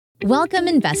Welcome,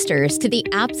 investors, to the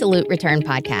Absolute Return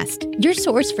Podcast, your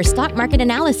source for stock market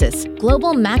analysis,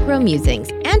 global macro musings,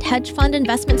 and hedge fund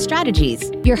investment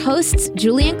strategies. Your hosts,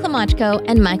 Julian Klimachko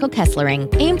and Michael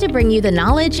Kesslering, aim to bring you the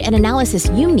knowledge and analysis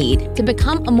you need to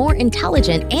become a more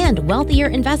intelligent and wealthier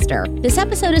investor. This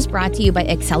episode is brought to you by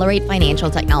Accelerate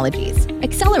Financial Technologies.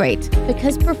 Accelerate,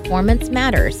 because performance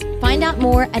matters. Find out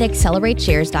more at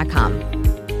accelerateshares.com.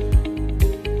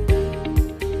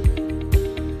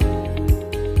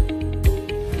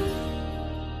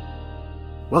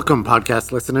 Welcome,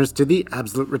 podcast listeners, to the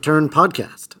Absolute Return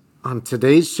Podcast. On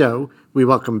today's show, we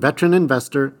welcome veteran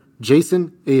investor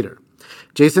Jason Ader.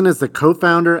 Jason is the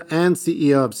co-founder and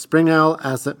CEO of Spring Owl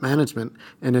Asset Management,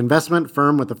 an investment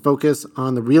firm with a focus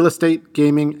on the real estate,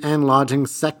 gaming, and lodging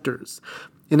sectors.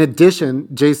 In addition,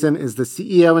 Jason is the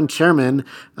CEO and chairman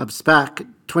of SPAC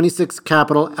 26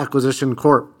 Capital Acquisition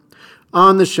Corp.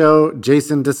 On the show,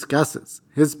 Jason discusses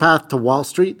his path to Wall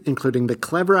Street, including the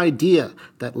clever idea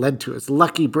that led to his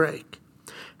lucky break,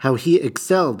 how he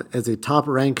excelled as a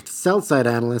top-ranked sell-side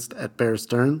analyst at Bear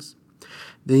Stearns,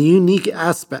 the unique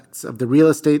aspects of the real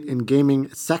estate and gaming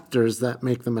sectors that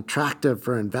make them attractive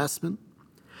for investment,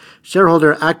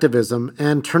 shareholder activism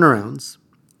and turnarounds,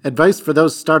 advice for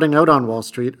those starting out on Wall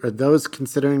Street or those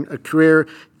considering a career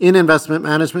in investment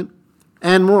management,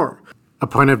 and more. A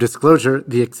point of disclosure,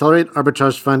 the Accelerate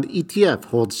Arbitrage Fund ETF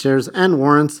holds shares and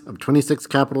warrants of 26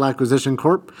 Capital Acquisition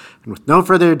Corp. And with no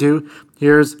further ado,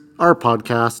 here's our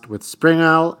podcast with Spring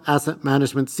Owl Asset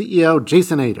Management CEO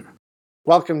Jason Ader.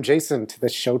 Welcome, Jason, to the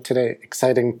show today.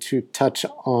 Exciting to touch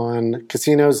on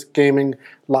casinos, gaming,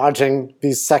 lodging,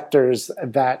 these sectors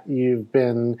that you've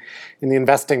been in the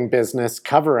investing business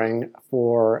covering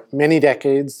for many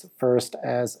decades, first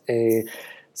as a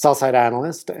sell-side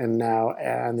analyst and now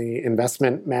on the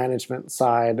investment management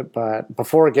side. But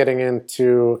before getting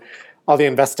into all the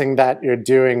investing that you're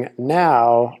doing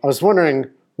now, I was wondering,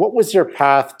 what was your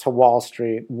path to Wall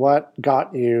Street? What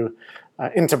got you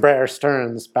into Bear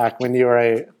Stearns back when you were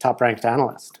a top-ranked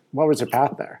analyst? What was your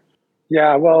path there?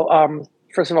 Yeah, well,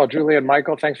 first of all, Julian and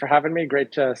Michael, thanks for having me.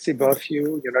 Great to see both of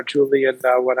you. You know, Julian,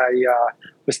 when I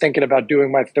was thinking about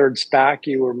doing my third SPAC,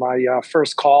 you were my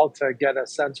first call to get a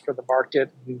sense for the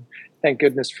market. And thank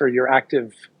goodness for your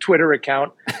active Twitter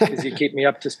account, because you keep me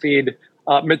up to speed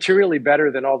materially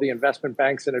better than all the investment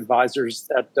banks and advisors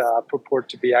that purport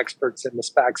to be experts in the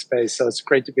SPAC space. So it's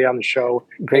great to be on the show.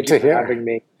 Great to hear. Having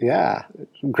me. Yeah,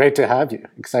 great to have you.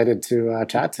 Excited to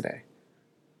chat today.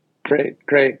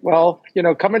 Great. Well, you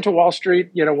know, coming to Wall Street,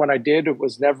 you know, when I did, it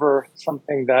was never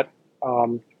something that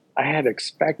I had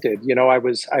expected. You know, I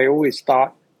always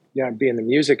thought, you know, I'd be in the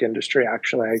music industry.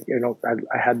 Actually,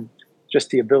 I had just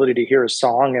the ability to hear a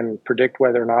song and predict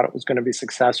whether or not it was going to be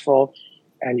successful.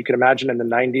 And you can imagine in the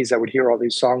 90s, I would hear all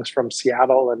these songs from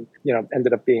Seattle and, you know,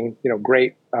 ended up being, you know,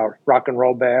 great rock and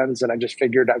roll bands. And I just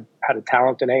figured I had a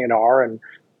talent in A&R and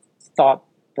thought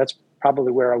that's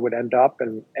probably where I would end up.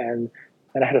 And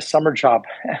I had a summer job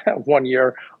 1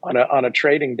 year on a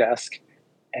trading desk,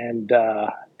 and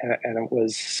it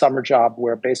was a summer job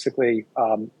where basically,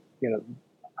 you know,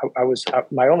 I was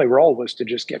my only role was to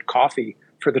just get coffee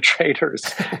for the traders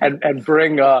and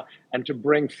bring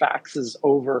faxes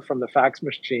over from the fax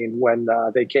machine when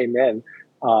they came in,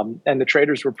 and the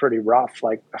traders were pretty rough.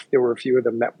 Like, there were a few of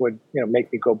them that would, you know,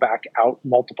 make me go back out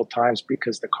multiple times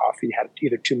because the coffee had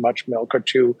either too much milk or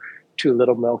too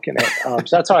little milk in it.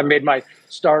 So that's how I made my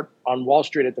start on Wall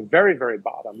Street at the very, very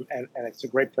bottom. And it's a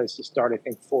great place to start, I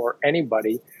think, for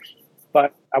anybody.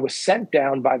 But I was sent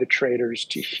down by the traders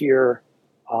to hear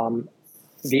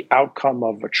the outcome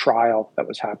of a trial that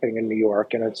was happening in New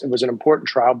York. And it was an important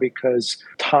trial because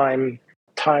Time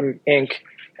Inc.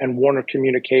 and Warner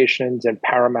Communications and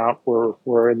Paramount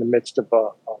were in the midst of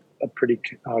a pretty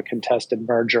contested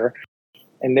merger.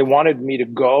 And they wanted me to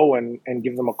go and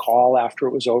give them a call after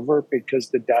it was over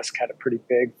because the desk had a pretty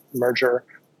big merger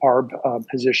arb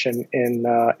position in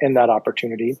that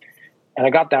opportunity. And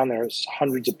I got down there, it was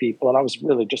hundreds of people, and I was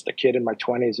really just a kid in my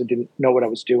 20s who didn't know what I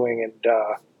was doing,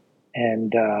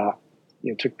 and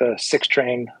you know, took the 6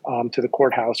 train to the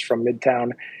courthouse from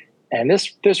Midtown. And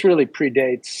this really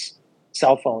predates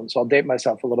cell phones. So I'll date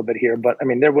myself a little bit here, but I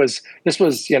mean, this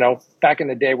was, you know, back in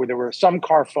the day where there were some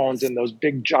car phones and those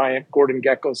big giant Gordon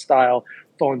Gekko style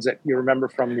phones that you remember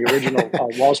from the original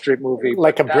Wall Street movie.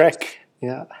 Like a brick.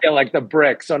 Yeah, like the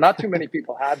brick. So not too many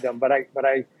people had them, but I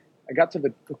got to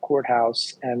the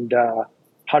courthouse and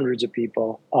hundreds of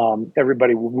people,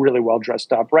 everybody really well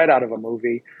dressed up, right out of a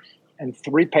movie, and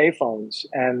 3 payphones.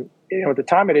 And, you know, at the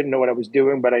time I didn't know what I was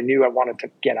doing, but I knew I wanted to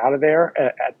get out of there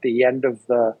at the end of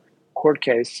the court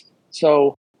case.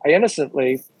 So I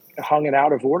innocently hung an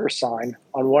out of order sign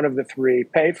on one of the three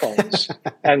payphones.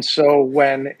 And so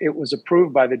when it was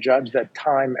approved by the judge that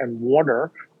Time and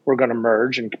Warner were going to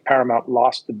merge and Paramount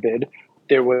lost the bid,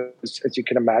 there was, as you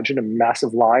can imagine, a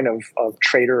massive line of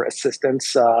trader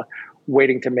assistants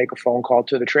waiting to make a phone call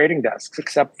to the trading desks,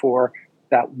 except for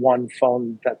that one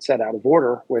phone that said out of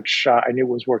order, which I knew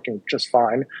was working just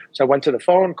fine. So I went to the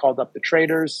phone, called up the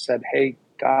traders, said, hey,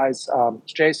 guys,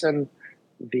 it's Jason.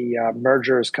 The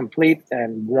merger is complete,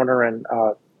 and Warner and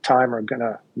Time are going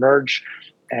to merge.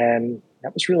 And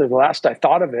that was really the last I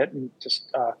thought of it, and just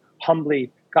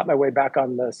humbly got my way back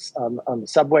on the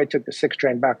subway, took the 6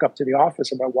 train back up to the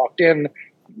office, and I walked in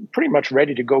pretty much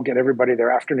ready to go get everybody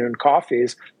their afternoon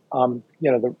coffees.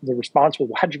 The response was,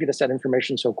 well, how'd you get us that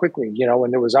information so quickly?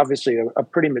 And there was obviously a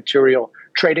pretty material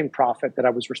trading profit that I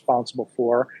was responsible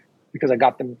for because I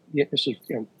got them, this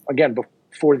was, again,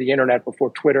 before the internet, before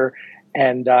Twitter,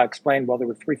 and explained, well, there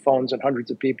were 3 phones and hundreds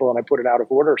of people, and I put an out of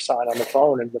order sign on the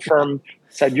phone, and the firm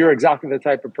said, you're exactly the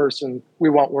type of person we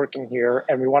want working here,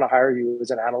 and we want to hire you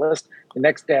as an analyst. The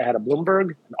next day I had a Bloomberg,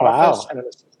 an office, and an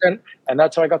assistant, and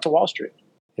that's how I got to Wall Street.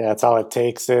 Yeah, that's all it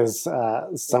takes is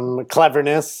some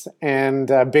cleverness and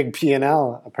big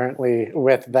P&L, apparently,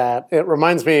 with that. It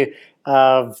reminds me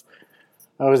of,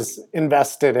 I was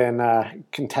invested in a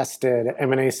contested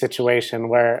M&A situation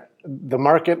where the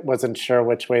market wasn't sure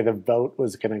which way the vote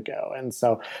was going to go. And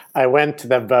so I went to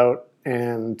the vote,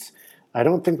 and I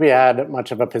don't think we had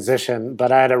much of a position,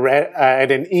 but I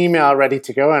had an email ready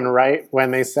to go, and right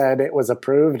when they said it was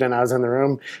approved and I was in the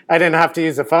room, I didn't have to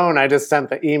use the phone. I just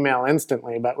sent the email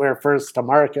instantly, but we were first to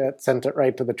market, sent it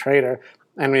right to the trader,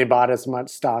 and we bought as much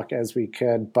stock as we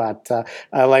could. But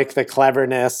I like the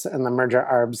cleverness and the merger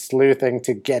arb sleuthing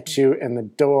to get you in the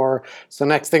door. So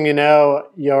next thing you know,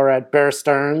 you're at Bear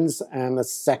Stearns, and the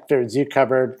sectors you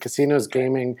covered, casinos,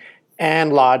 gaming,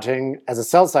 and lodging, as a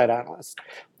sell-side analyst.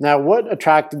 Now, what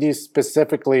attracted you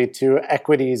specifically to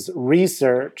equities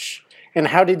research, and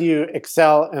how did you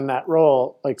excel in that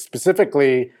role? Like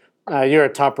specifically, you're a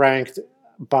top-ranked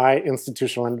by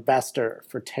Institutional Investor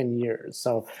for 10 years.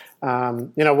 So,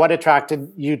 what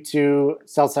attracted you to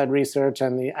sell-side research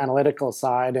and the analytical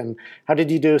side, and how did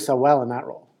you do so well in that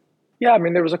role? Yeah,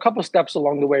 there was a couple steps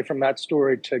along the way from that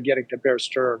story to getting to Bear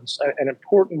Stearns. An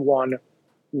important one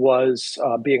was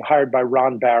being hired by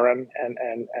Ron Barron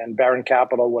and Barron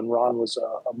Capital when Ron was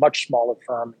a much smaller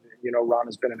firm. Ron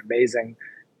has been an amazing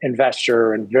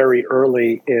investor and very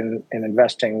early in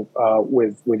investing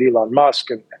with Elon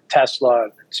Musk and Tesla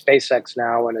and SpaceX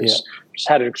now, and has just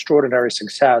had an extraordinary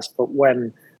success. But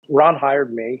when Ron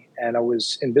hired me, and I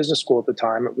was in business school at the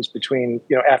time, it was between,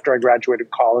 after I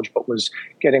graduated college, but was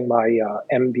getting my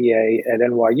MBA at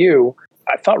NYU,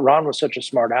 I thought Ron was such a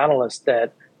smart analyst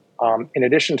that in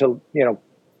addition to,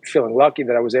 feeling lucky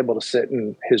that I was able to sit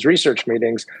in his research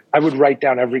meetings, I would write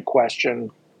down every question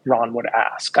Ron would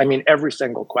ask. Every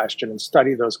single question, and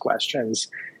study those questions.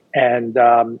 And,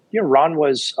 Ron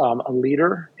was a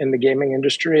leader in the gaming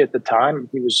industry at the time.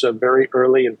 He was a very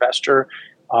early investor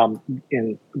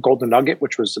in Golden Nugget,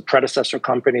 which was the predecessor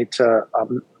company to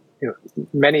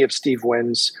many of Steve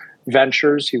Wynn's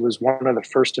ventures. He was one of the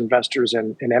first investors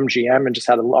in MGM and just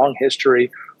had a long history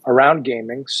around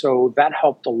gaming. So that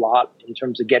helped a lot in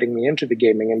terms of getting me into the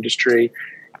gaming industry.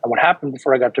 And what happened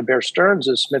before I got to Bear Stearns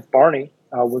is Smith Barney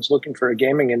was looking for a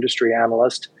gaming industry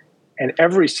analyst. And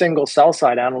every single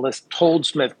sell-side analyst told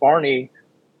Smith Barney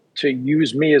to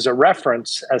use me as a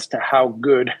reference as to how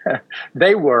good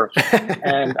they were.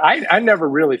 And I never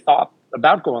really thought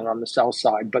about going on the sell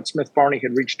side, but Smith Barney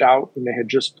had reached out, and they had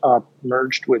just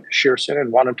merged with Shearson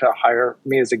and wanted to hire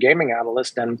me as a gaming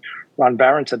analyst. And Ron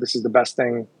Barron said, this is the best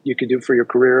thing you could do for your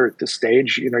career at this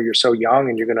stage. You're so young,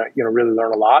 and you're going to really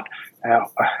learn a lot.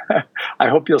 I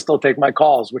hope you'll still take my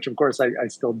calls, which of course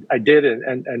I did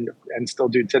and still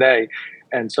do today.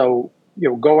 And so,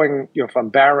 going from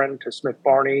Barron to Smith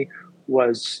Barney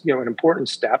was an important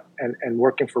step, and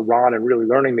working for Ron and really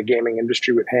learning the gaming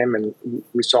industry with him. And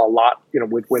we saw a lot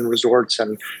with Wynn Resorts,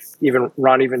 and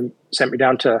Ron even sent me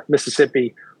down to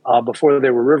Mississippi before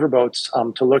there were riverboats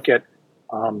to look at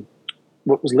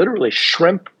what was literally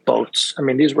shrimp boats.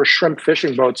 These were shrimp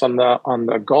fishing boats on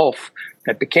the Gulf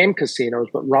that became casinos,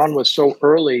 but Ron was so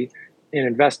early in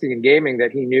investing in gaming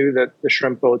that he knew that the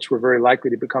shrimp boats were very likely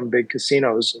to become big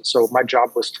casinos. And so my job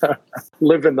was to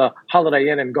live in the Holiday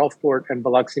Inn in Gulfport and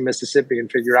Biloxi, Mississippi,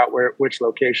 and figure out which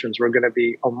locations were going to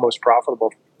be most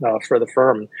profitable for the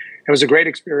firm. It was a great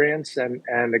experience and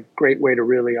a great way to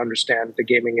really understand the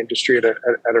gaming industry at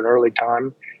an early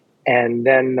time. And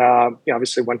then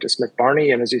obviously went to Smith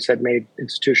Barney, and as you said, made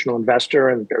institutional investor,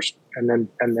 and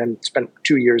then spent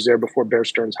 2 years there before Bear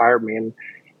Stearns hired me.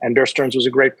 And Bear Stearns was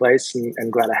a great place,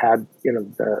 and glad I had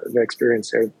the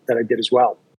experience there that I did as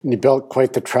well. You built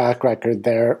quite the track record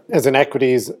there as an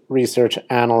equities research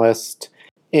analyst,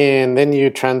 and then you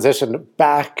transitioned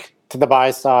back to the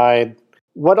buy side.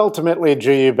 What ultimately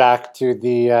drew you back to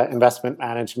the investment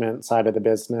management side of the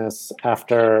business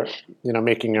after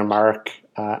making your mark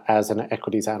as an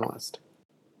equities analyst?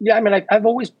 Yeah, I mean, I've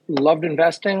always loved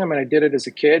investing. I mean, I did it as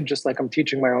a kid, just like I'm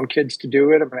teaching my own kids to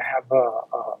do it. I mean, I have a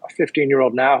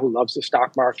 15-year-old now who loves the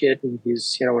stock market, and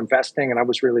he's, investing, and I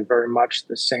was really very much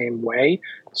the same way.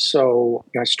 So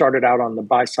I started out on the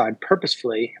buy side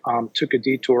purposefully, took a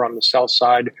detour on the sell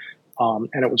side,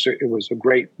 and it was a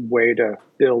great way to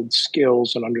build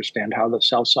skills and understand how the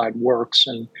sell side works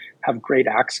and have great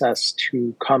access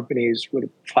to companies with a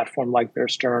platform like Bear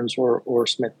Stearns or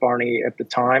Smith Barney at the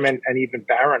time, and even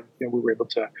Barron. We were able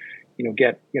to,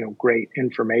 get great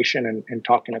information and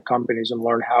talking to companies and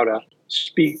learn how to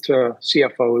speak to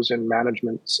CFOs and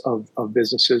managements of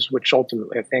businesses, which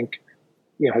ultimately I think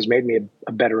has made me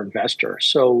a better investor.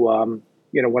 So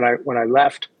when I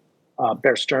left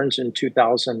Bear Stearns in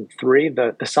 2003,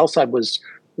 the sell side was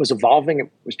evolving.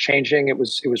 It was changing. It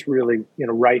was really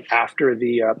right after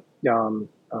the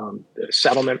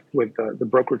settlement with the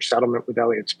brokerage settlement with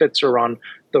Eliot Spitzer on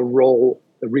the role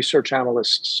the research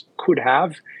analysts could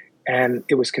have, and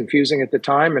it was confusing at the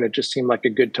time. And it just seemed like a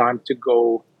good time to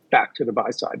go back to the buy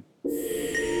side.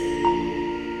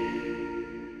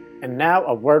 And now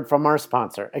a word from our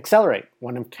sponsor, Accelerate,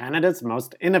 one of Canada's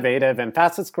most innovative and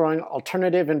fastest growing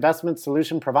alternative investment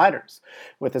solution providers,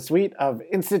 with a suite of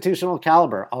institutional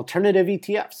caliber alternative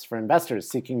ETFs for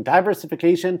investors seeking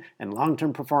diversification and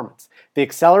long-term performance. The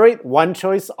Accelerate One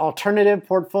Choice Alternative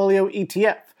Portfolio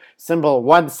ETF, symbol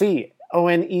 1C,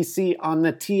 ONEC on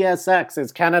the TSX,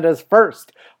 is Canada's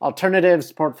first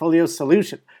alternatives portfolio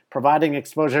solution, providing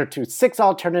exposure to 6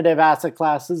 alternative asset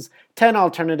classes, 10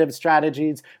 alternative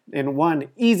strategies in one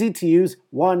easy-to-use,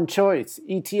 one choice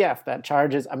ETF that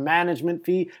charges a management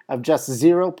fee of just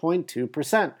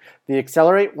 0.2%. The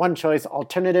Accelerate One Choice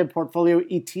Alternative Portfolio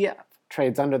ETF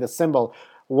trades under the symbol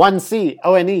 1C,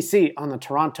 ONEC on the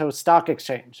Toronto Stock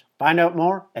Exchange. Find out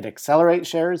more at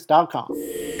accelerateshares.com.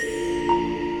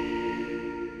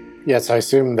 Yes, I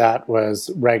assume that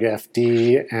was Reg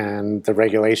FD and the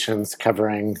regulations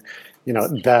covering,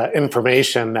 the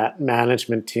information that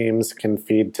management teams can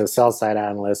feed to sell-side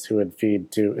analysts who would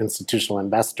feed to institutional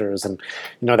investors. And,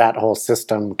 that whole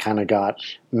system kind of got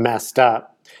messed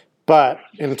up. But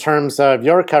in terms of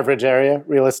your coverage area,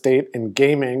 real estate and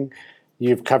gaming,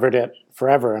 you've covered it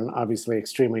forever and obviously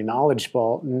extremely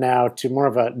knowledgeable. Now to more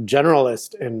of a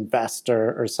generalist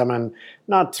investor or someone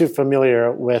not too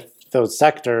familiar with those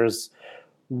sectors,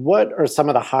 what are some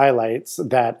of the highlights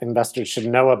that investors should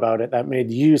know about it that made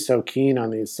you so keen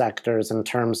on these sectors in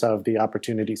terms of the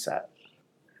opportunity set?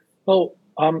 Well,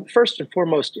 first and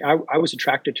foremost, I was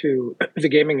attracted to the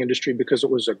gaming industry because it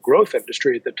was a growth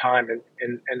industry at the time.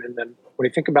 And then when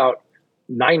you think about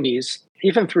 90s,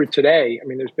 even through today, I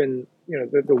mean, there's been,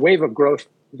 the wave of growth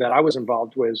that I was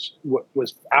involved with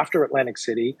was after Atlantic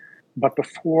City, but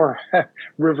before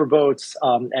riverboats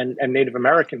and Native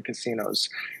American casinos,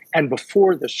 and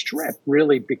before the Strip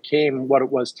really became what it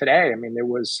was today. I mean, it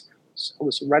was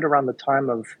right around the time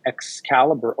of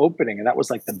Excalibur opening, and that was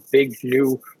like the big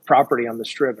new property on the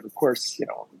Strip. And of course,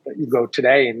 you go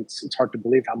today, and it's hard to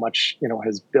believe how much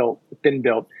has been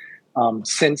built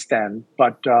since then.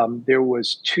 But there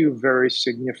was 2 very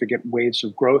significant waves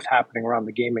of growth happening around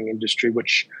the gaming industry,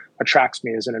 which attracts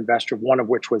me as an investor. One of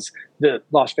which was the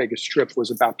Las Vegas Strip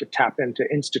was about to tap into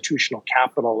institutional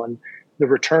capital, and the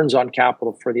returns on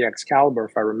capital for the Excalibur,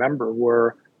 if I remember,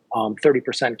 were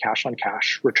 30% cash on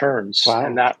cash returns. Wow.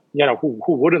 And that, who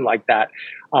wouldn't like that?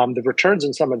 The returns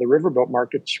in some of the riverboat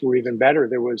markets were even better.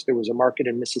 There was a market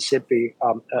in Mississippi,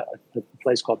 a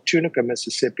place called Tunica,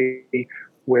 Mississippi,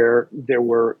 where there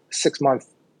were 6-month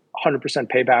 100%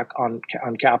 payback on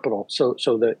capital. So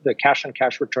the cash on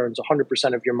cash returns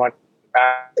 100% of your money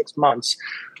back 6 months.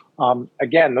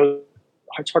 Again,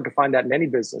 it's hard to find that in any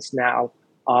business now.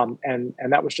 And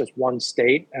that was just one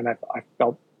state, and I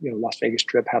felt Las Vegas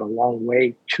Strip had a long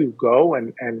way to go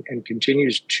and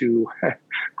continues to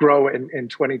grow in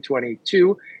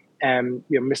 2022. And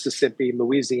Mississippi,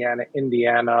 Louisiana,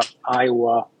 Indiana,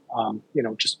 Iowa,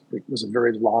 just it was a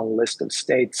very long list of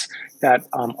states that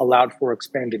allowed for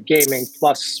expanded gaming,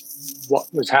 plus what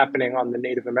was happening on the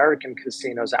Native American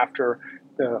casinos after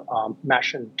the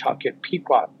Mashantucket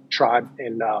Pequot tribe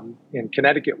in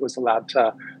Connecticut was allowed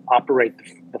to operate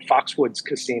the Foxwoods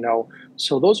Casino.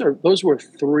 So those were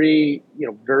 3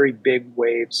 very big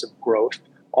waves of growth,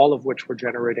 all of which were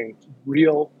generating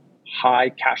real high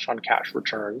cash on cash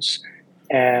returns.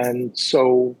 And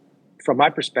so from my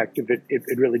perspective, it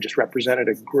really just represented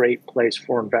a great place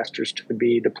for investors to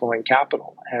be deploying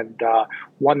capital, and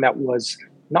one that was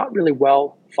not really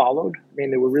well followed. I mean,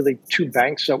 there were really two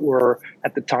banks that were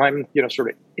at the time, sort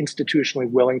of institutionally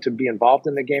willing to be involved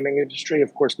in the gaming industry.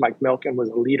 Of course, Mike Milken was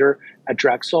a leader at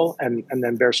Drexel, and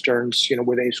then Bear Stearns,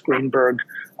 with Ace Greenberg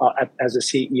as a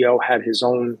CEO, had his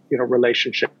own,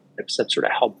 relationships that sort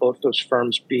of helped both those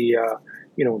firms be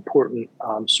important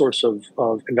source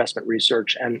of investment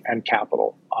research and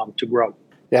capital to grow.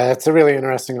 Yeah, it's a really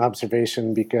interesting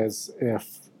observation, because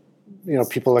if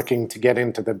people looking to get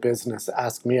into the business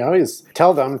ask me, I always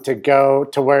tell them to go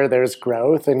to where there's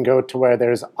growth and go to where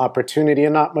there's opportunity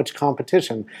and not much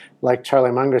competition. Like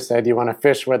Charlie Munger said, you want to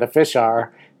fish where the fish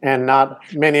are and not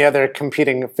many other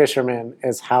competing fishermen,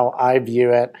 is how I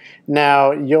view it.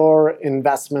 Now, your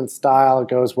investment style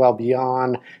goes well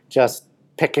beyond just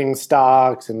picking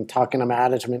stocks and talking to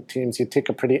management teams. You take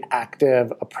a pretty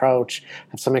active approach,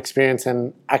 have some experience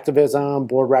in activism,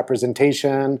 board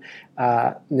representation,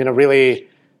 really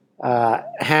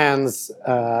hands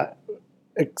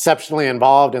exceptionally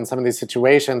involved in some of these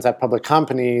situations at public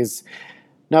companies.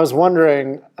 And I was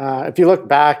wondering, if you look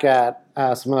back at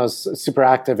some of those super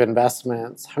active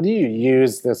investments, how do you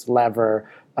use this lever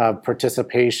of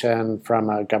participation from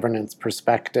a governance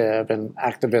perspective and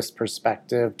activist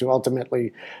perspective to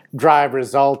ultimately drive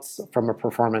results from a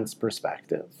performance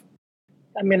perspective?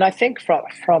 I mean, I think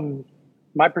from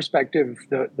my perspective,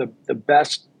 the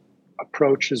best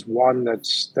approach is one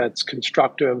that's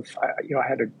constructive. I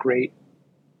had a great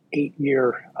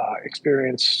 8-year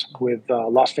experience with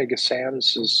Las Vegas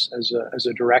Sands as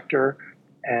a director,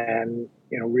 and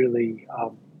really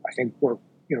I think worked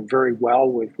very well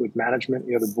with management,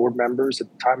 the board members.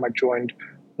 At the time I joined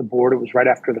the board, it was right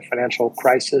after the financial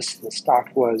crisis. The stock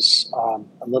was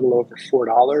a little over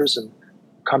 $4, and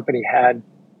the company had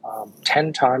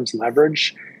 10 times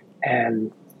leverage.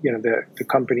 And the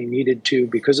company needed to,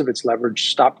 because of its leverage,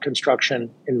 stop construction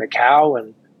in Macau,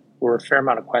 and there were a fair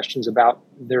amount of questions about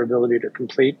their ability to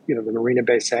complete, the Marina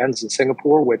Bay Sands in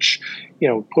Singapore, which,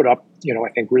 put up, I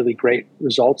think really great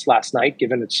results last night,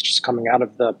 given it's just coming out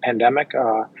of the pandemic.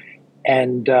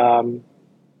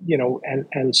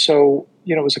 So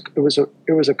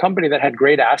it was a company that had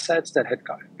great assets, that had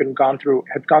gone through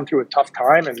a tough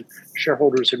time, and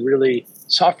shareholders had really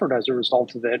suffered as a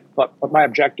result of it. But my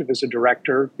objective as a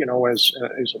director, as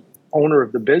an owner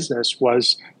of the business,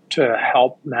 was to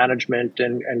help management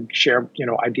and share,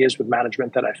 ideas with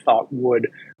management that I thought would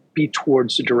be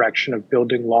towards the direction of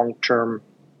building long-term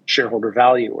shareholder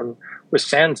value. And with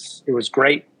Sands, it was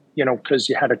great, because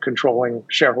you had a controlling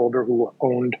shareholder who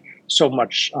owned so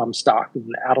much stock in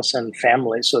the Adelson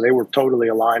family. So they were totally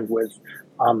aligned with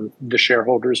the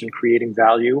shareholders in creating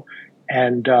value.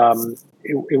 And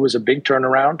it was a big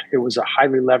turnaround. It was a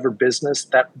highly levered business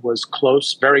that was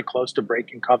very close to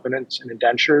breaking covenants and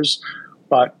indentures.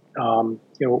 But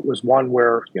it was one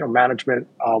where management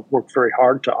worked very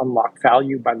hard to unlock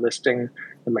value by listing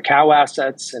the Macau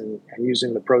assets and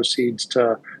using the proceeds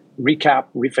to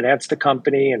refinance the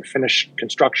company and finish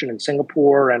construction in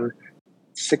Singapore. And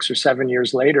 6 or 7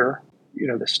 years later,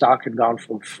 the stock had gone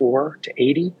from 4 to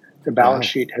 80. The balance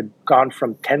sheet had gone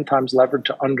from 10 times levered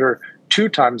to under 2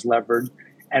 times levered,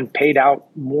 and paid out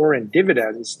more in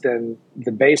dividends than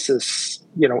the basis,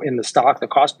 in the stock, the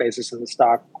cost basis in the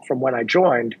stock from when I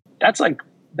joined. That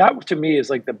to me is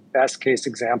like the best case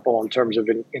example in terms of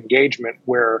engagement,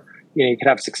 where you could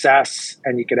have success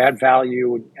and you could add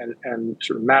value, and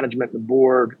sort of management and the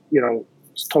board,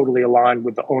 is totally aligned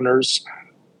with the owners.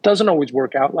 Doesn't always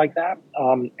work out like that.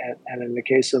 And in the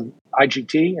case of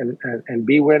IGT and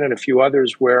BWIN and a few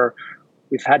others where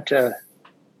we've had to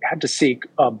seek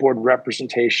board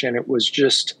representation, it was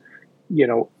just,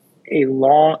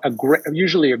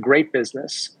 usually a great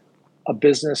business, a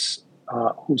business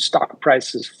whose stock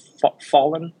price has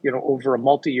fallen, over a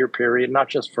multi-year period, not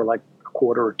just for like a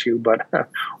quarter or two, but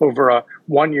over a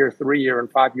 1 year, 3 year,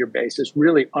 and 5 year basis,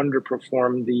 really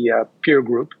underperformed the peer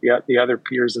group, the other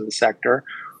peers in the sector.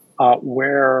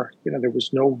 Where there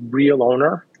was no real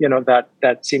owner,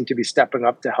 that seemed to be stepping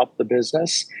up to help the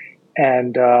business,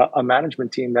 and a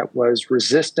management team that was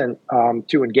resistant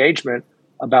to engagement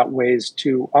about ways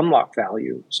to unlock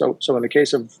value. So in the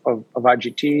case of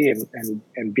IGT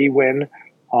and BWIN,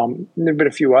 there have been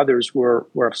a few others where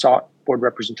I've sought board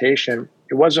representation.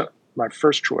 It wasn't my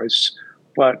first choice,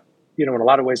 but in a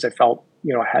lot of ways I felt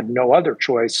I had no other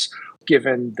choice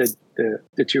given the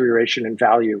deterioration in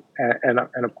value. And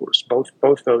of course,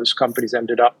 both those companies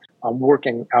ended up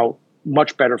working out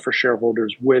much better for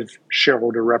shareholders with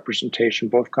shareholder representation.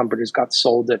 Both companies got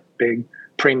sold at big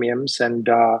premiums, and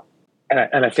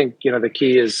I think the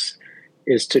key is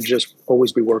to just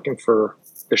always be working for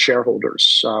the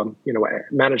shareholders.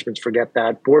 Managements forget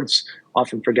that. Boards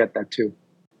often forget that too.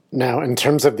 Now, in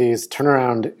terms of these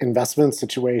turnaround investment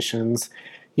situations,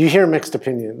 you hear mixed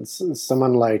opinions.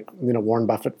 Someone like Warren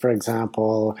Buffett, for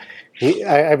example,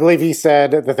 I believe he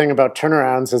said the thing about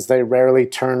turnarounds is they rarely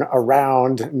turn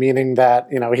around, meaning that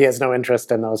he has no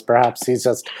interest in those. Perhaps he's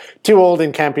just too old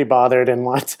and can't be bothered and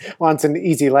wants an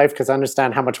easy life, because I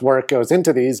understand how much work goes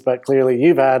into these. But clearly,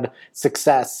 you've had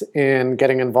success in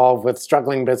getting involved with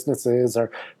struggling businesses, or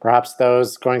perhaps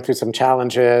those going through some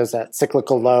challenges at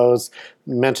cyclical lows.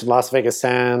 You mentioned Las Vegas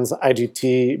Sands,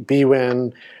 IGT,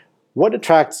 BWin. What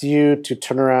attracts you to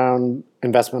turnaround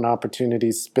investment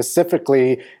opportunities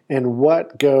specifically, and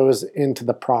what goes into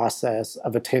the process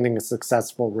of attaining a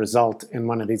successful result in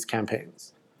one of these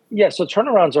campaigns? Yeah, so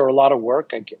turnarounds are a lot of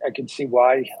work. I can see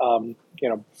why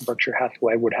Berkshire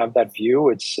Hathaway would have that view.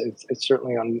 It's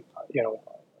certainly on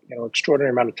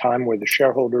extraordinary amount of time where the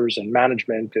shareholders and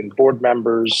management and board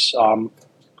members,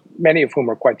 many of whom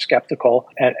are quite skeptical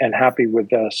and happy with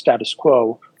the status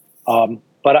quo.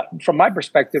 But from my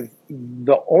perspective,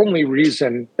 the only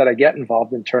reason that I get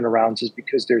involved in turnarounds is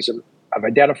because I've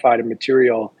identified a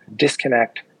material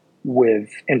disconnect with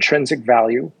intrinsic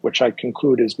value, which I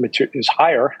conclude is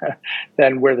higher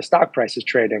than where the stock price is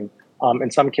trading. In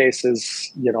some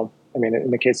cases, in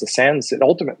the case of Sands, it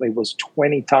ultimately was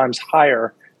 20 times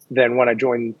higher than when I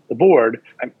joined the board.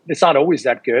 It's not always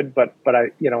that good, but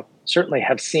I certainly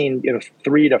have seen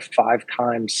 3 to 5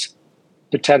 times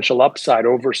potential upside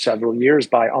over several years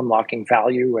by unlocking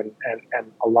value and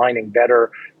aligning better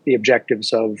the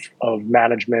objectives of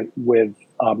management with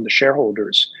the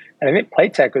shareholders. And I think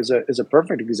Playtech is a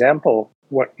perfect example.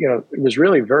 It was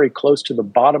really very close to the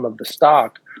bottom of the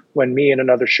stock when me and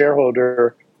another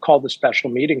shareholder called a special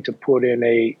meeting to put in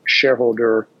a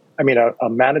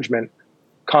management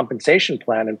compensation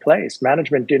plan in place.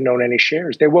 Management didn't own any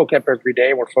shares. They woke up every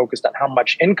day and were focused on how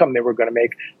much income they were going to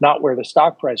make, not where the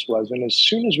stock price was. And as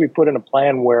soon as we put in a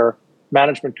plan where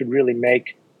management could really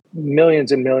make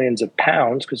millions and millions of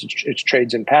pounds, because it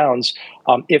trades in pounds,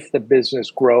 if the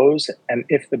business grows and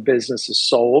if the business is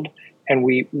sold, and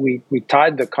we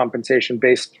tied the compensation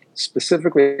based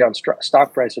specifically on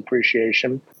stock price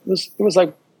appreciation, it was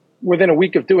like within a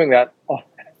week of doing that,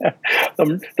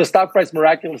 the stock price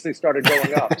miraculously started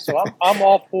going up. So I'm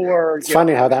all for. It's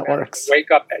funny how that works. Wake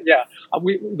up, yeah.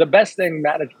 The best thing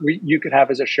you could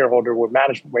have as a shareholder, where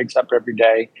management wakes up every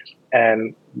day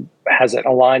and has an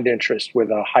aligned interest with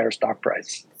a higher stock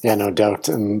price. Yeah, no doubt,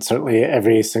 and certainly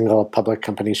every single public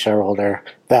company shareholder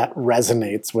that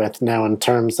resonates with. Now, in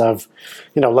terms of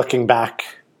looking back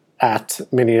at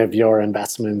many of your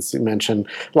investments, you mentioned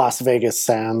Las Vegas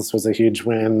Sands was a huge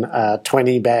win,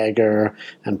 20 Bagger,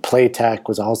 and Playtech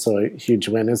was also a huge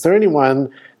win. Is there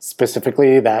anyone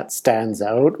specifically that stands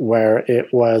out where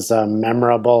it was a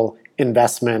memorable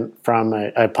investment from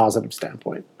a positive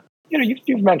standpoint?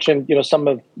 You've mentioned some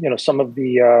of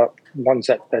the ones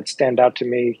that stand out to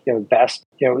me best.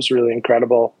 It was a really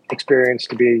incredible experience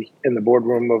to be in the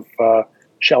boardroom of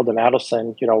Sheldon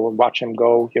Adelson. Watch him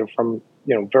go from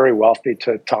very wealthy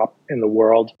to top in the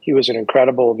world. He was an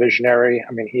incredible visionary.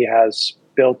 I mean, he has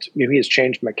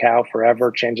changed Macau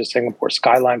forever, changed the Singapore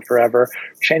skyline forever,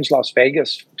 changed Las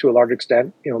Vegas to a large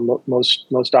extent.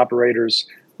 Most operators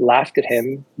laughed at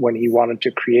him when he wanted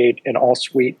to create an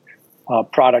all-suite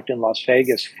product in Las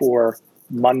Vegas for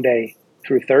Monday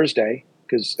through Thursday,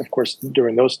 because of course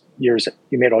during those years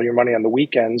you made all your money on the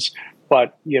weekends.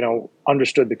 But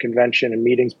understood the convention and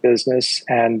meetings business,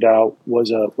 and was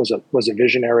a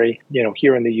visionary,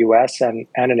 here in the U.S. and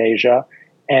in Asia.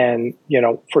 And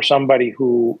for somebody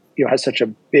who has such a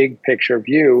big picture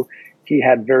view, he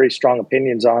had very strong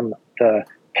opinions on the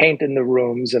paint in the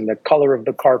rooms and the color of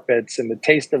the carpets and the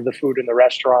taste of the food in the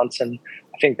restaurants. And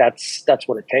I think that's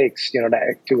what it takes,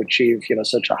 to achieve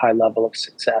such a high level of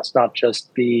success. Not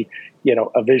just be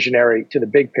a visionary to the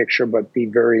big picture, but be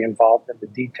very involved in the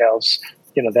details,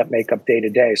 that make up day to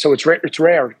day. So it's rare,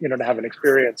 to have an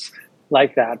experience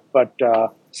like that. But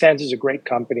Sands is a great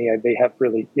company. They have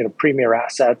really, premier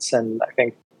assets. And I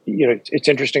think, it's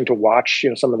interesting to watch,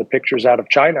 some of the pictures out of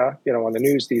China, on the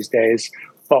news these days.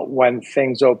 But when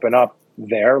things open up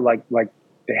there, like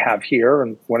they have here,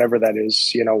 and whenever that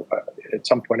is, at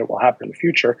some point it will happen in the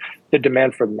future, the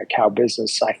demand for the Macau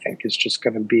business, I think, is just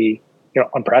going to be,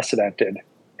 unprecedented.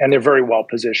 And they're very well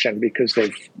positioned because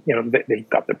they've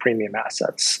got the premium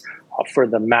assets for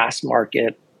the mass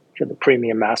market, for the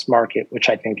premium mass market, which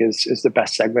I think is the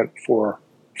best segment for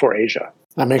for Asia.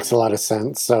 That makes a lot of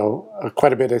sense. So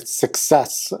quite a bit of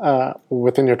success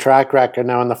within your track record.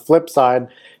 Now, on the flip side,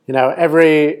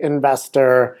 every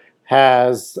investor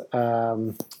has,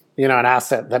 an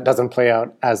asset that doesn't play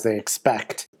out as they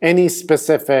expect. Any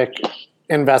specific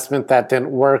investment that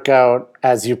didn't work out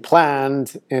as you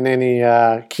planned, and any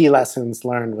key lessons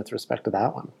learned with respect to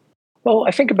that one? Well,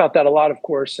 I think about that a lot, of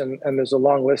course, and there's a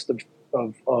long list of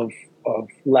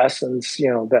lessons,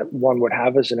 that one would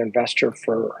have as an investor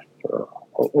for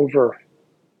over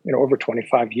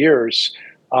 25 years.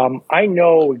 I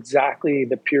know exactly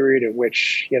the period in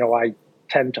which, I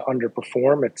tend to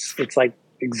underperform. It's like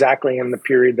exactly in the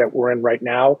period that we're in right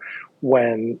now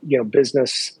when,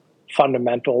 business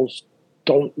fundamentals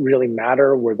don't really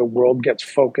matter, where the world gets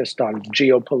focused on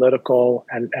geopolitical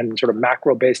and sort of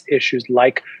macro-based issues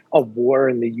like a war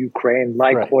in the Ukraine,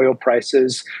 like right. Oil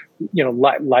prices,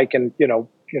 like in,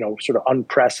 sort of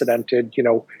unprecedented,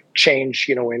 change,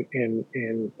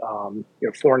 in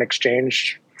foreign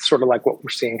exchange, sort of like what we're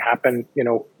seeing happen,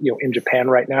 in Japan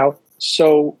right now.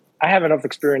 So I have enough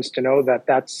experience to know that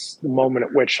that's the moment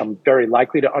at which I'm very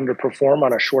likely to underperform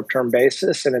on a short-term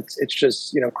basis, and it's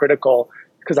just critical.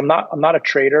 Because I'm not a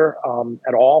trader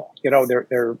at all. I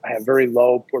have very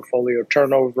low portfolio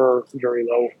turnover, very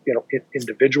low,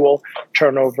 individual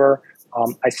turnover.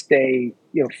 I stay,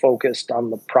 focused on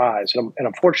the prize. And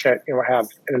I'm fortunate, I have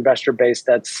an investor base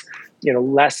that's,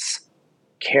 less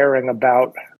caring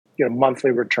about,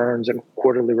 monthly returns and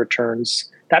quarterly returns.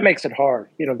 That makes it hard.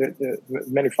 The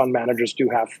many fund managers do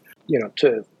have,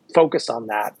 to focus on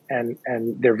that, and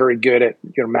they're very good at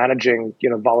managing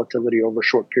volatility over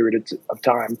short periods of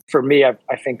time. For me, I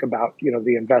think about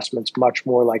the investments much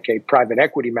more like a private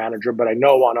equity manager, but I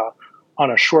know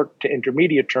on a short to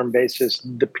intermediate term basis,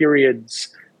 the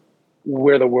periods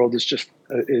where the world is just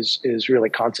is really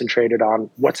concentrated on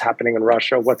what's happening in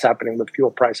Russia, what's happening with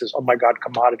fuel prices. Oh my God,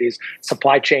 commodities,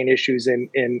 supply chain issues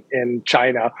in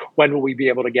China. When will we be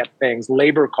able to get things?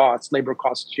 Labor costs.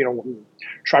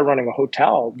 Try running a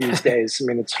hotel these days. I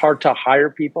mean, it's hard to hire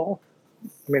people. I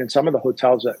mean, in some of the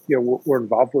hotels that we're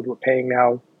involved with, we're paying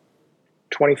now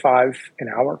 $25 an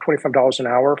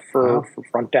hour for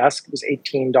front desk. It was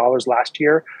 $18 last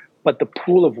year. But the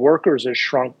pool of workers has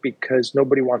shrunk because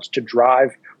nobody wants to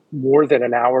drive more than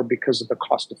an hour because of the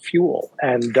cost of fuel.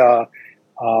 And, though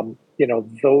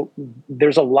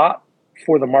there's a lot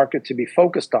for the market to be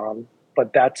focused on,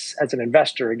 but that's, as an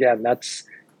investor, again, that's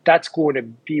going to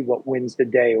be what wins the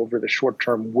day over the short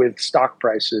term with stock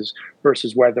prices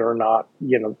versus whether or not,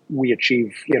 we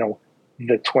achieve,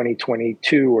 the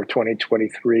 2022 or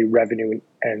 2023 revenue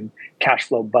and cash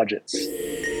flow budgets.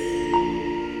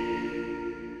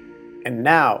 And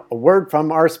now, a word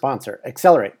from our sponsor,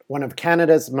 Accelerate, one of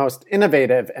Canada's most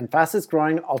innovative and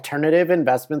fastest-growing alternative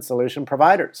investment solution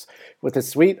providers, with a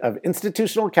suite of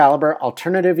institutional-caliber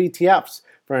alternative ETFs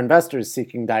for investors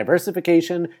seeking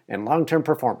diversification and long-term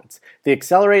performance. The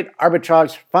Accelerate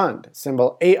Arbitrage Fund,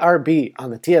 symbol ARB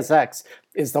on the TSX,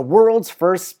 is the world's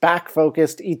first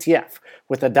SPAC-focused ETF,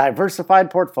 with a diversified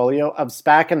portfolio of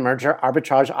SPAC and merger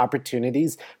arbitrage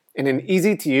opportunities in an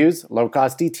easy-to-use,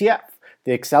 low-cost ETF.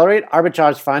 The Accelerate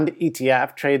Arbitrage Fund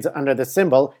ETF trades under the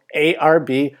symbol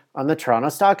ARB on the Toronto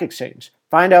Stock Exchange.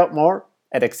 Find out more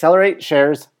at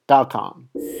accelerateshares.com.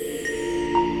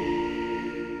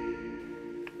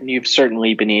 And you've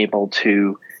certainly been able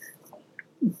to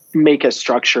make a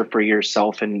structure for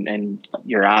yourself and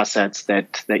your assets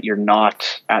that you're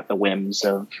not at the whims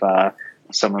of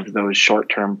some of those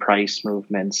short-term price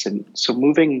movements. And so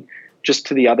moving just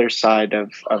to the other side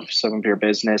of some of your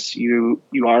business, you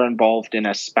are involved in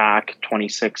a SPAC,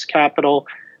 26 Capital,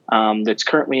 that's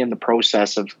currently in the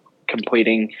process of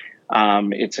completing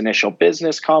its initial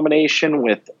business combination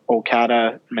with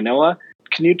Okada Manila.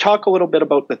 Can you talk a little bit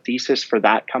about the thesis for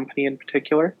that company in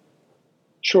particular?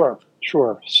 Sure.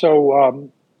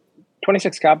 So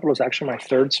 26 Capital is actually my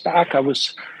third SPAC. I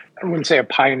wouldn't say a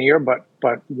pioneer, but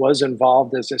was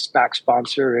involved as a SPAC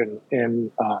sponsor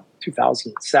in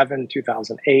 2007,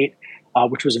 2008,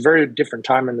 which was a very different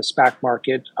time in the SPAC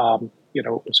market. It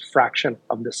was a fraction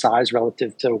of the size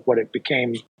relative to what it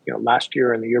became, last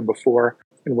year and the year before,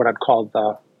 in what I'd call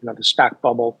the SPAC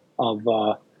bubble of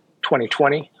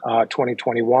 2020,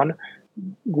 2021.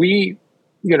 We,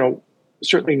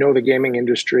 certainly know the gaming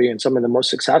industry, and some of the most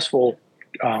successful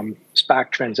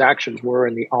SPAC transactions were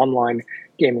in the online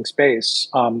gaming space.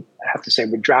 I have to say,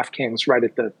 with DraftKings right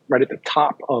at the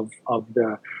top of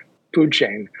the food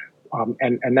chain,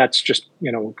 and that's just,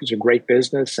 it was a great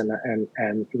business and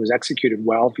it was executed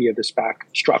well via the SPAC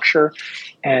structure.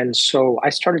 And so I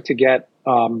started to get,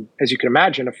 as you can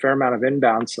imagine, a fair amount of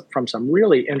inbounds from some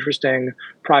really interesting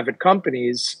private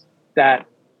companies that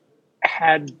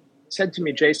had said to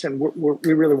me, Jason,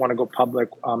 we really want to go public.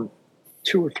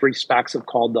 2 or 3 SPACs have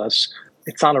called us.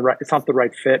 It's not the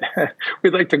right fit.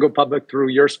 We'd like to go public through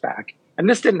your SPAC. And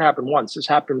this didn't happen once. This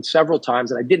happened several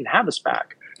times, and I didn't have a SPAC.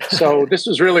 So this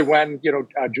was really when,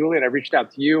 Julian, I reached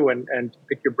out to you and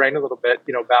picked your brain a little bit,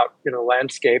 about, the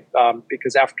landscape,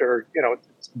 because after,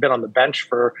 it's been on the bench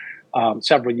for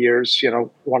several years,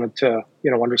 wanted to,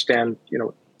 understand,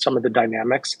 some of the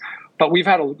dynamics. But we've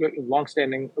had a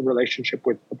longstanding relationship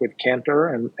with Cantor,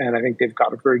 and I think they've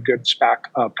got a very good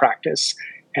SPAC practice.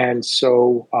 And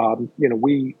so,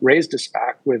 we raised a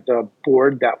SPAC with a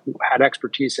board that had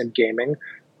expertise in gaming.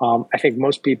 I think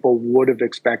most people would have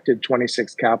expected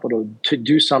 26 Capital to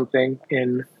do something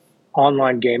in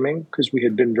online gaming because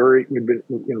we'd been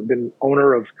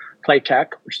owner of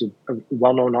Playtech, which is a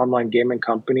well-known online gaming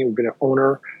company. We've been an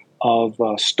owner of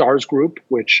Stars Group,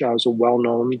 which is a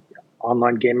well-known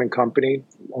online gaming company,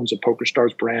 owns a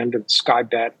PokerStars brand, and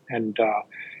Skybet,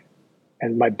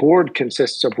 and my board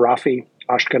consists of Rafi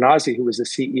Ashkenazi, who was the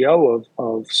CEO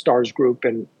of Stars Group.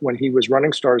 And when he was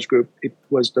running Stars Group, it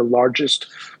was the largest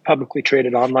publicly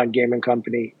traded online gaming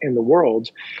company in the world.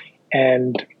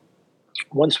 And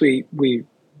once we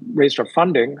raised our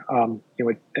funding,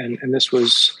 and this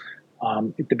was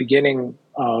at the beginning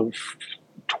of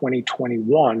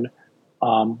 2021,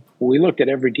 we looked at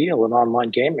every deal in online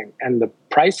gaming, and the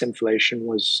price inflation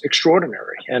was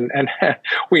extraordinary. And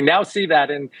we now see that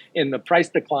in the price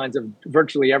declines of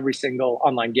virtually every single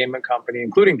online gaming company,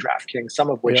 including DraftKings, some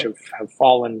of which have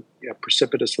fallen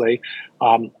precipitously.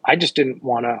 I just didn't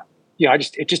want to,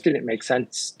 it just didn't make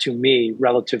sense to me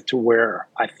relative to where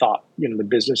I thought, the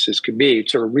businesses could be.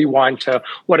 To rewind to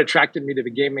what attracted me to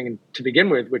the gaming to begin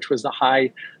with, which was the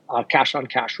high cash on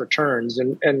cash returns,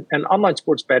 and online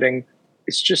sports betting.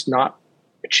 It's just not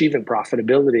achieving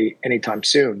profitability anytime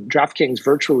soon. DraftKings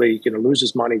virtually,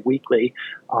 loses money weekly.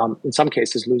 In some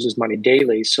cases, loses money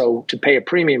daily. So to pay a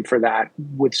premium for that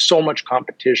with so much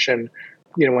competition,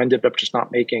 ended up just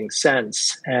not making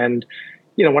sense. And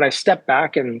when I stepped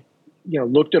back and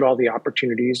looked at all the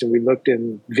opportunities, and we looked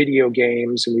in video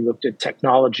games, and we looked at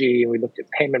technology, and we looked at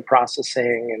payment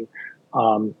processing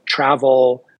and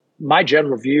travel, my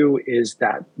general view is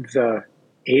that the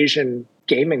Asian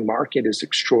gaming market is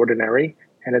extraordinary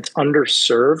and it's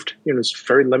underserved. It's a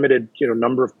very limited,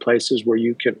 number of places where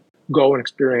you can go and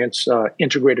experience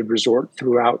integrated resort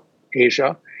throughout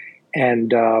Asia,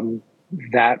 and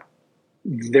that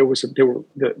there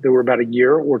were about a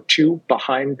year or two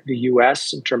behind the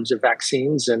U.S. in terms of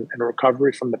vaccines and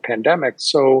recovery from the pandemic.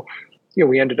 So,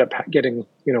 we ended up getting,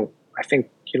 I think,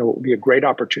 it would be a great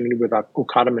opportunity with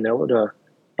Okada Manila to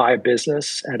buy a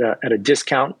business at a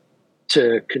discount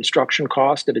to construction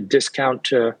cost, at a discount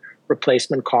to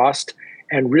replacement cost,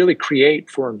 and really create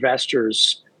for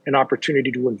investors an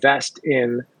opportunity to invest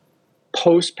in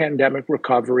post-pandemic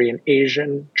recovery in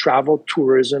Asian travel,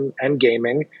 tourism, and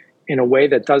gaming in a way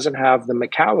that doesn't have the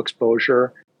Macau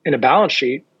exposure in a balance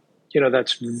sheet,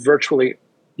 that's virtually,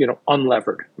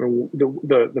 unlevered. I mean,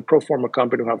 the pro forma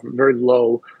company will have very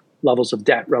low levels of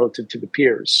debt relative to the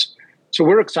peers. So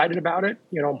we're excited about it,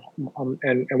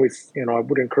 and we've, I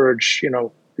would encourage,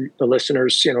 the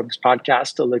listeners, of this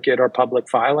podcast to look at our public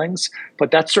filings. But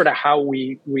that's sort of how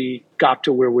we got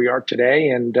to where we are today.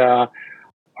 And I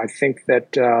think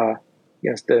that,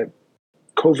 yes, the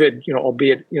COVID,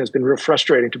 albeit, has been real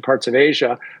frustrating to parts of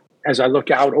Asia. As I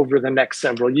look out over the next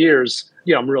several years,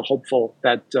 I'm real hopeful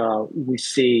that we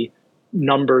see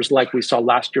numbers like we saw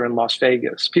last year in Las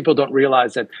Vegas. People don't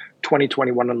realize that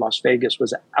 2021 in Las Vegas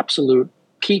was an absolute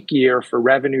peak year for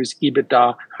revenues,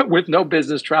 EBITDA, with no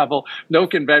business travel, no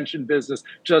convention business,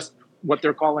 just what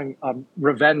they're calling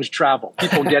revenge travel,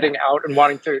 people getting out and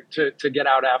wanting to get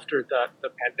out after the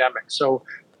pandemic. So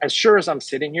as sure as I'm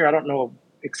sitting here, I don't know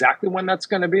exactly when that's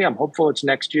going to be. I'm hopeful it's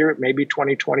next year, it may be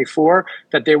 2024,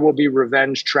 that there will be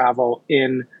revenge travel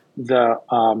in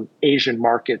the Asian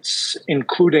markets,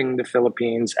 including the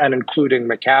Philippines and including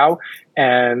Macau.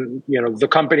 And, the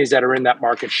companies that are in that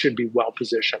market should be well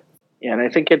positioned. Yeah, and I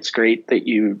think it's great that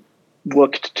you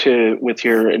looked to, with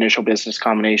your initial business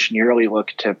combination, you really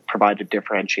looked to provide a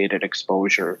differentiated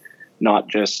exposure, not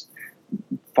just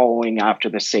following after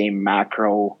the same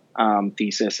macro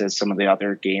thesis as some of the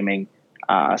other gaming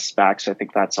SPACs. I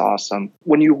think that's awesome.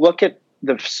 When you look at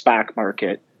the SPAC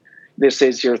market, this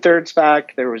is your third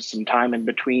SPAC. There was some time in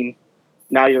between.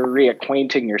 Now you're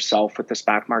reacquainting yourself with the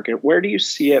SPAC market. Where do you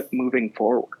see it moving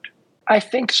forward? I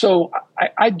think so.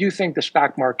 I do think the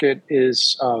SPAC market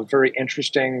is very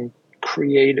interesting,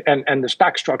 and the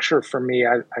SPAC structure for me,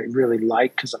 I really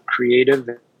like because I'm creative.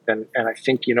 And I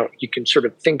think, you can sort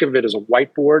of think of it as a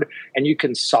whiteboard and you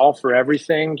can solve for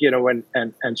everything,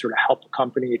 and sort of help the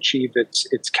company achieve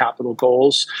its capital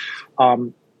goals.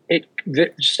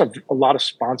 Just a lot of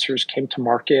sponsors came to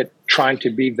market trying to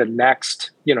be the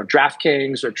next,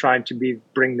 DraftKings, or trying to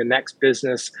bring the next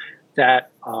business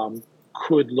that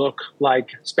could look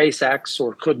like SpaceX,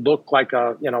 or could look like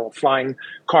a flying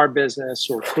car business,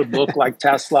 or could look like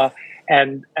Tesla,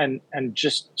 and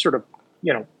just sort of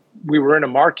we were in a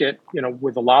market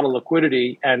with a lot of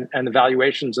liquidity, and the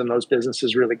valuations in those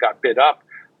businesses really got bid up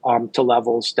to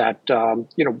levels that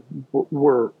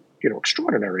were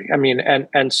extraordinary. I mean,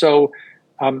 and so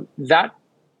that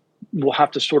will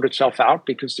have to sort itself out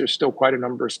because there's still quite a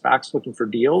number of SPACs looking for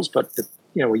deals, but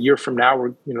a year from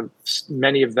now,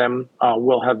 many of them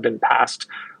will have been past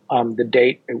the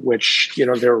date at which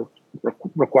they're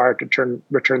required to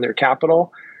return their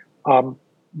capital.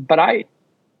 But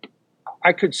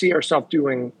I could see ourselves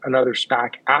doing another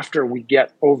SPAC after we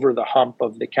get over the hump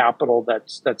of the capital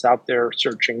that's out there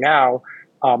searching now,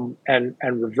 and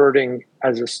reverting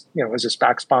as a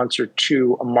SPAC sponsor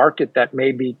to a market that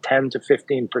may be 10 to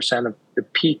 15% of the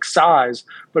peak size,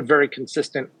 but very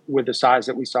consistent with the size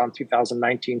that we saw in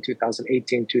 2019,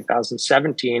 2018,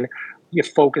 2017. You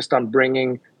focused on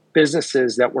bringing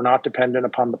businesses that were not dependent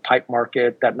upon the pipe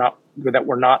market, that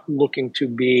were not looking to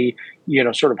be,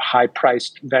 sort of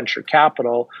high-priced venture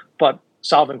capital, but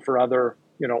solving for other,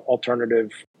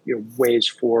 alternative, ways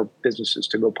for businesses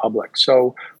to go public.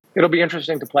 So it'll be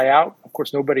interesting to play out. Of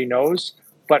course, nobody knows,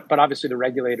 but obviously the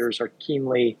regulators are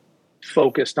keenly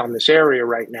focused on this area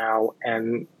right now,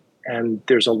 and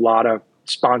there's a lot of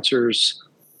sponsors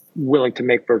willing to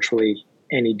make virtually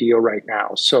any deal right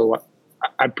now. So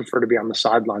I'd prefer to be on the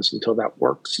sidelines until that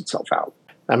works itself out.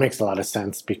 That makes a lot of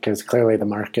sense because clearly the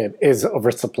market is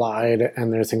oversupplied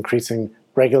and there's increasing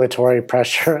regulatory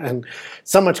pressure and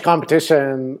so much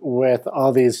competition with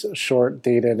all these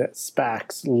short-dated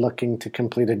SPACs looking to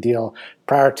complete a deal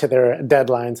prior to their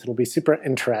deadlines. It'll be super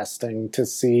interesting to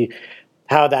see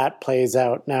how that plays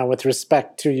out. Now, with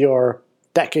respect to your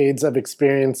decades of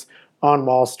experience on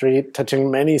Wall Street,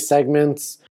 touching many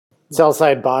segments, sell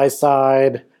side, buy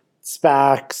side,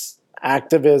 SPACs,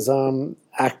 activism,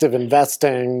 active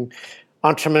investing,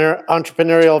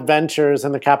 entrepreneurial ventures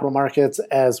in the capital markets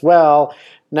as well.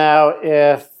 Now,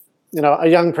 if a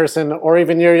young person or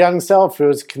even your young self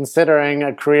who's considering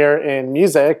a career in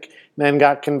music then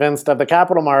got convinced of the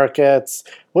capital markets,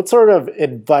 what sort of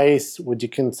advice would you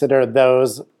consider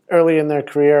those early in their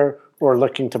career or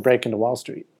looking to break into Wall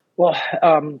Street? Well,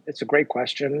 it's a great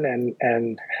question,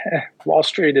 and Wall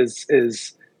Street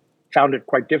is found it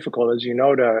quite difficult, as you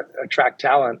know, to attract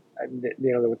talent.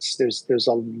 There's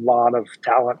a lot of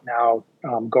talent now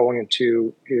going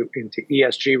into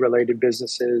ESG related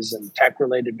businesses and tech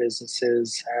related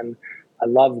businesses, and I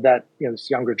love that this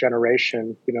younger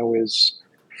generation is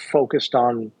focused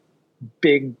on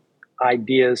big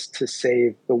ideas to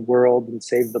save the world and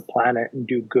save the planet and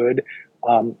do good.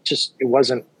 It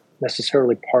wasn't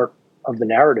necessarily part of the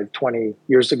narrative 20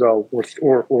 years ago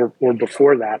or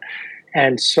before that.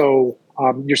 And so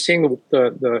you're seeing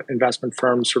the investment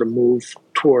firms sort of move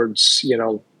towards,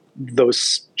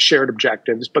 those shared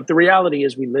objectives. But the reality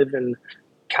is we live in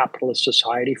capitalist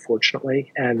society,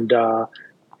 fortunately, and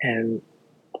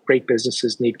great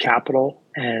businesses need capital,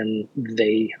 and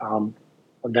they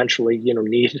eventually,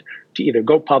 need to either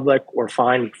go public or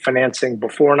find financing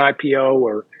before an IPO,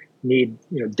 or need,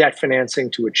 debt financing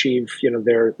to achieve,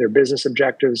 their business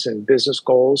objectives and business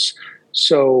goals.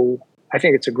 So I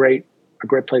think it's a great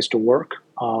place to work,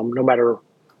 no matter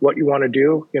what you want to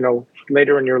do,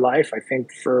 later in your life. I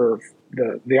think for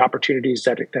the opportunities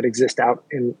that exist out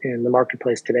in the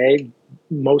marketplace today,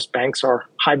 most banks are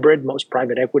hybrid, most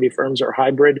private equity firms are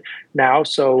hybrid now.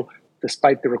 So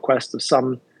despite the request of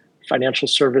some financial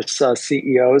service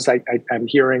CEOs, I'm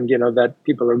hearing, that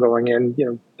people are going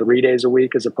in, 3 days a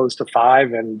week as opposed to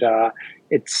 5, and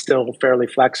it's still fairly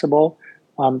flexible.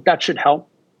 That should help,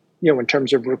 in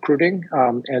terms of recruiting.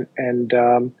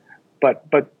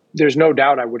 But there's no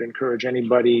doubt I would encourage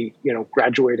anybody,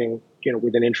 graduating,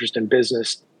 with an interest in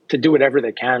business to do whatever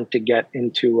they can to get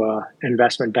into an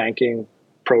investment banking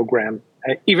program.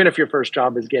 Even if your first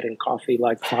job is getting coffee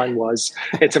like mine was,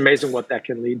 it's amazing what that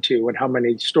can lead to, and how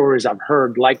many stories I've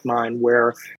heard like mine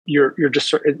where you're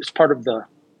just, it's part of the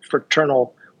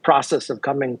fraternal process of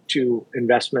coming to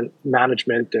investment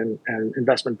management and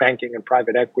investment banking and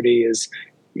private equity is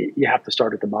you have to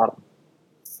start at the bottom.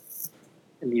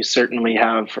 and you certainly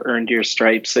have earned your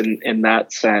stripes in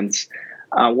that sense.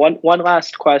 One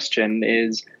last question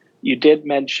is, you did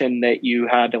mention that you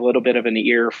had a little bit of an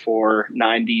ear for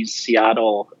 90s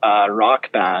Seattle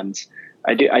rock bands.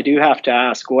 I do have to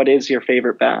ask, what is your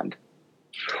favorite band?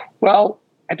 Well,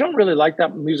 I don't really like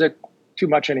that music too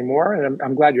much anymore, and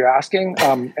I'm glad you're asking.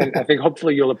 And I think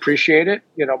hopefully you'll appreciate it.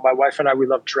 You know, my wife and I, we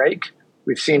love Drake.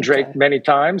 We've seen Drake many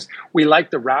times. We like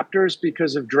the Raptors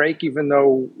because of Drake, even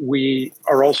though we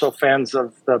are also fans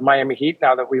of the Miami Heat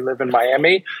now that we live in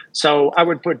Miami. So I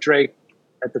would put Drake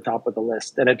at the top of the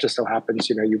list. And it just so happens,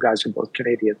 you know, you guys are both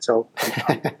Canadian. So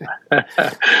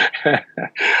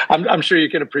I'm sure you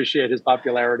can appreciate his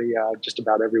popularity just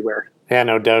about everywhere. Yeah,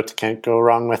 no doubt. Can't go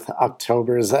wrong with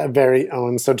October's very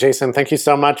own. So Jason, thank you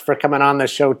so much for coming on the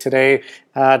show today.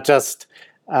 A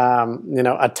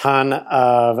ton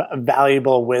of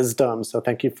valuable wisdom. So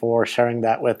thank you for sharing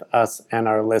that with us and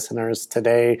our listeners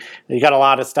today. You got a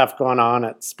lot of stuff going on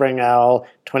at Spring L,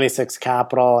 26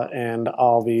 Capital, and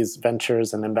all these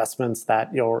ventures and investments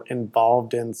that you're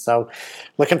involved in. So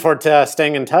looking forward to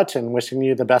staying in touch and wishing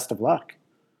you the best of luck.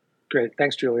 Great.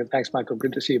 Thanks, Julian. Thanks, Michael.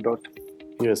 Good to see you both.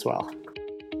 You as well.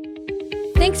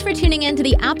 Thanks for tuning in to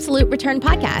the Absolute Return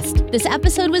Podcast. This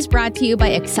episode was brought to you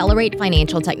by Accelerate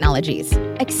Financial Technologies.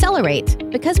 Accelerate,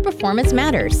 because performance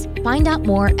matters. Find out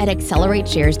more at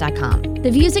accelerateshares.com. The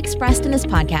views expressed in this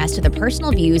podcast are the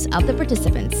personal views of the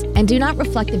participants and do not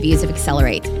reflect the views of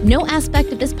Accelerate. No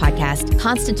aspect of this podcast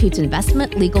constitutes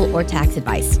investment, legal, or tax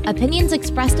advice. Opinions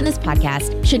expressed in this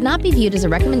podcast should not be viewed as a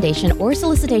recommendation or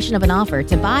solicitation of an offer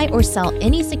to buy or sell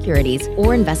any securities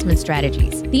or investment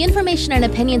strategies. The information and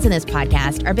opinions in this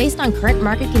podcast are based on current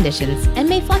market conditions and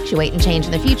may fluctuate and change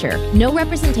in the future. No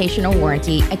representation or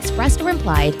warranty, expressed or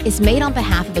implied, is made on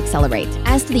behalf of Accelerate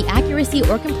as to the accuracy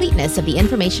or completeness of the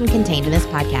information contained in this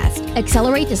podcast.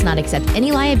 Accelerate does not accept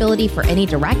any liability for any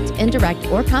direct, indirect,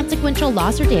 or consequential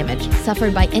loss or damage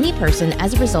suffered by any person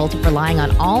as a result of relying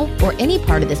on all or any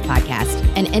part of this podcast,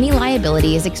 and any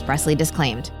liability is expressly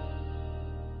disclaimed.